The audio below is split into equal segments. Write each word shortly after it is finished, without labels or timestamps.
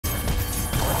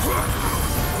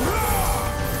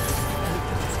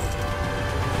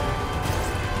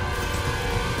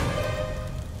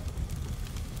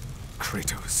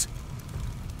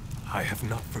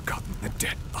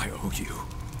debt I owe you.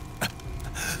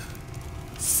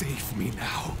 Save me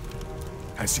now,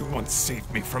 as you once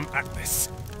saved me from Atlas.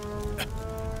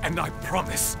 And I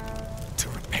promise to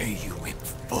repay you in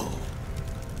full.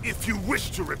 If you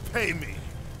wish to repay me,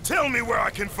 tell me where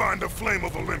I can find the Flame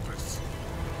of Olympus.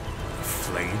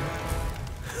 Flame?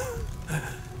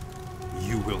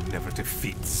 You will never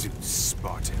defeat Zeus,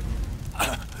 Spartan.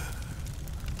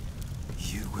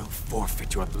 You will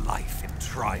forfeit your life in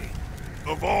trying.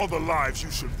 Of all the lives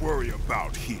you should worry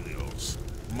about, Helios,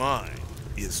 mine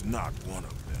is not one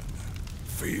of them.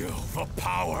 Feel the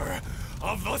power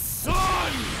of the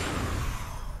sun!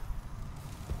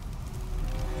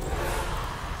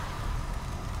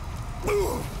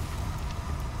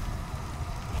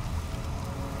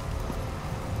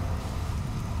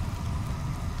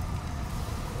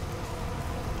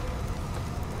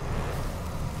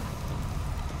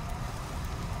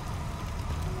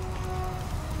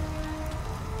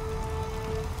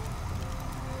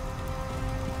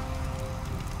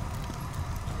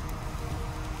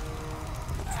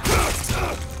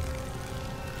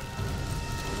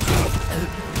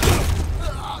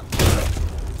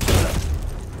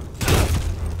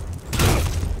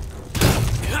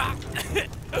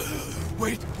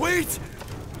 Wait!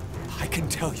 I can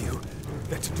tell you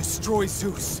that to destroy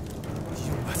Zeus,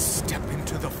 you must step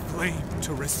into the flame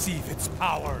to receive its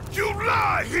power. You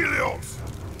lie, Helios!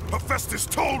 Hephaestus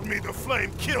told me the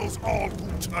flame kills all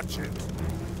who touch it.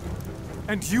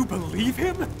 And you believe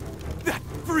him? That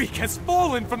freak has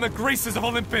fallen from the graces of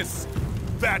Olympus!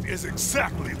 That is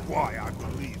exactly why I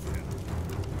believe him.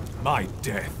 My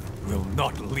death will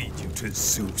not lead you to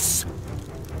Zeus.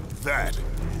 That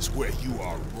is where you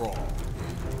are wrong.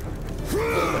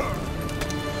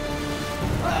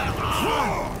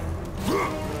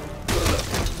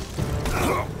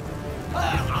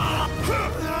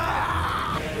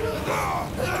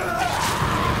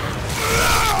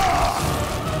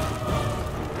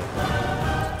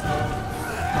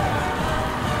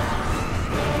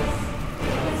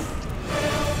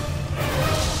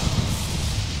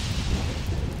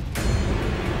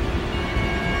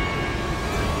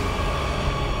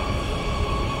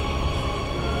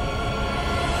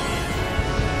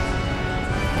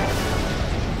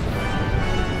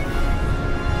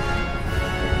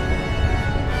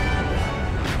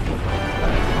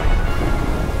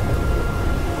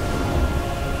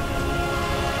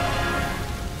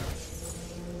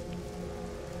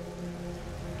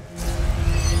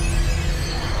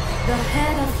 The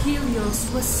head of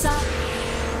Helios was such.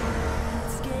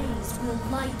 Its gaze will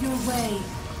light your way.